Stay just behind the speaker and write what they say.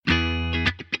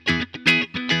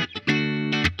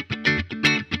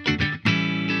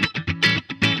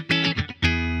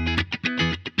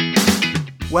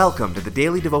Welcome to the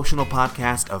daily devotional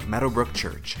podcast of Meadowbrook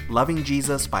Church, loving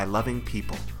Jesus by loving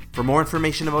people. For more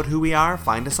information about who we are,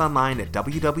 find us online at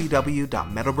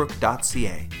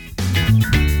www.meadowbrook.ca.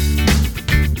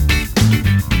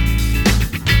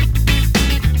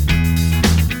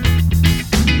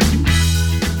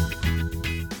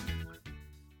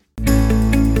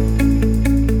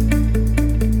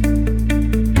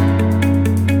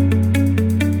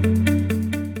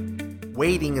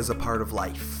 Waiting is a part of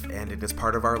life, and it is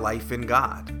part of our life in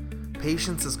God.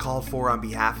 Patience is called for on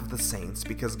behalf of the saints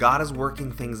because God is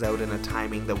working things out in a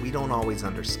timing that we don't always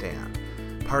understand.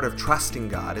 Part of trusting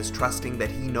God is trusting that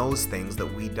He knows things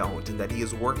that we don't, and that He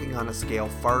is working on a scale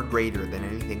far greater than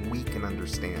anything we can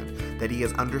understand, that He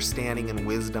has understanding and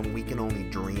wisdom we can only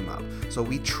dream of. So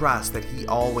we trust that He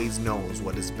always knows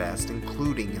what is best,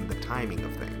 including in the timing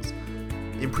of things.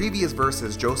 In previous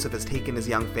verses, Joseph has taken his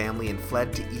young family and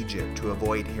fled to Egypt to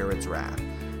avoid Herod's wrath.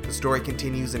 The story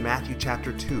continues in Matthew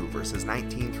chapter 2, verses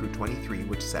 19 through 23,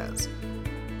 which says,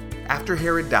 After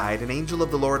Herod died, an angel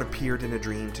of the Lord appeared in a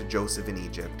dream to Joseph in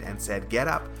Egypt and said, Get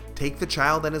up, take the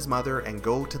child and his mother, and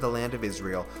go to the land of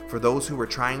Israel, for those who were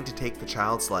trying to take the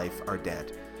child's life are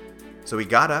dead. So he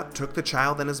got up, took the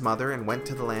child and his mother, and went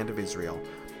to the land of Israel.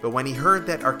 But when he heard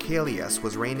that Archelaus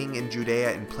was reigning in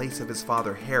Judea in place of his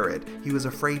father Herod, he was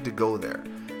afraid to go there.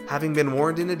 Having been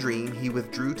warned in a dream, he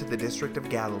withdrew to the district of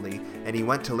Galilee, and he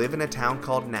went to live in a town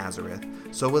called Nazareth.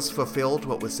 So was fulfilled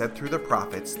what was said through the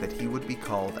prophets, that he would be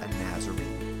called a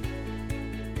Nazarene.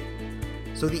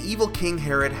 So the evil King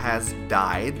Herod has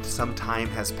died. Some time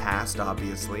has passed,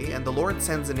 obviously, and the Lord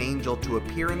sends an angel to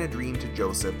appear in a dream to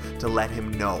Joseph to let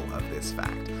him know of this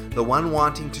fact. The one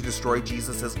wanting to destroy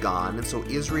Jesus is gone, and so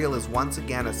Israel is once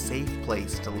again a safe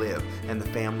place to live, and the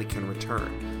family can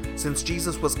return. Since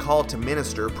Jesus was called to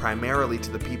minister primarily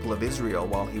to the people of Israel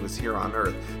while he was here on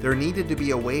earth, there needed to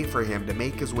be a way for him to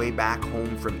make his way back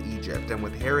home from Egypt, and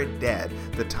with Herod dead,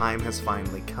 the time has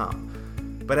finally come.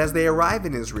 But as they arrive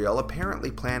in Israel, apparently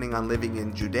planning on living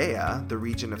in Judea, the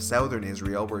region of southern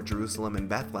Israel where Jerusalem and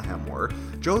Bethlehem were,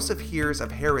 Joseph hears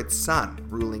of Herod's son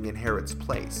ruling in Herod's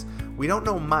place. We don't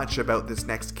know much about this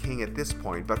next king at this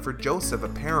point, but for Joseph,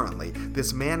 apparently,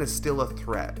 this man is still a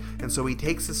threat, and so he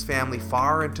takes his family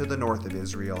far into the north of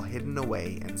Israel, hidden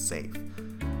away and safe.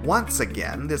 Once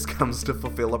again, this comes to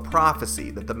fulfill a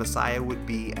prophecy that the Messiah would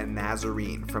be a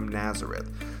Nazarene from Nazareth.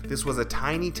 This was a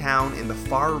tiny town in the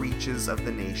far reaches of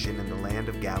the nation in the land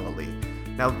of Galilee.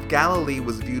 Now, Galilee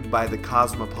was viewed by the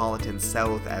cosmopolitan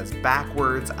South as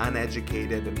backwards,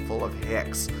 uneducated, and full of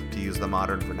hicks, to use the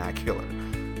modern vernacular.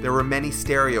 There were many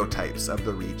stereotypes of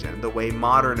the region, the way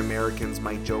modern Americans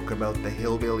might joke about the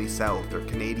hillbilly South, or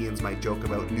Canadians might joke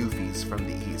about newfies from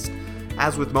the East.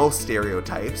 As with most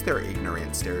stereotypes, they're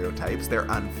ignorant stereotypes, they're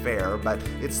unfair, but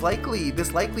this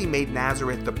likely made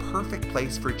Nazareth the perfect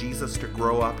place for Jesus to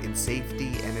grow up in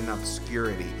safety and in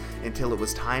obscurity until it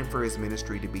was time for his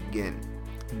ministry to begin.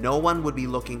 No one would be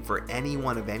looking for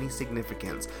anyone of any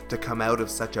significance to come out of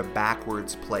such a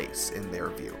backwards place in their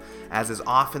view. As is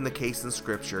often the case in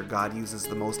Scripture, God uses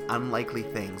the most unlikely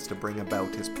things to bring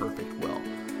about his perfect will.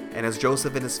 And as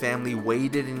Joseph and his family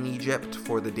waited in Egypt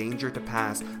for the danger to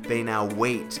pass, they now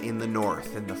wait in the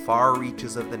north, in the far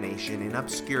reaches of the nation, in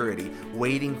obscurity,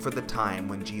 waiting for the time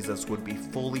when Jesus would be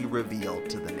fully revealed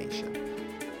to the nation.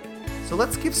 So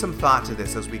let's give some thought to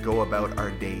this as we go about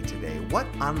our day today. What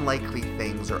unlikely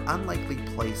things or unlikely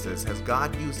places has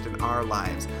God used in our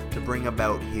lives to bring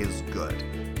about His good?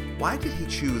 Why did He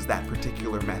choose that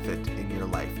particular method in your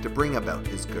life to bring about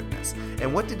His goodness?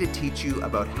 And what did it teach you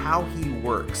about how He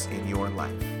works in your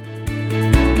life?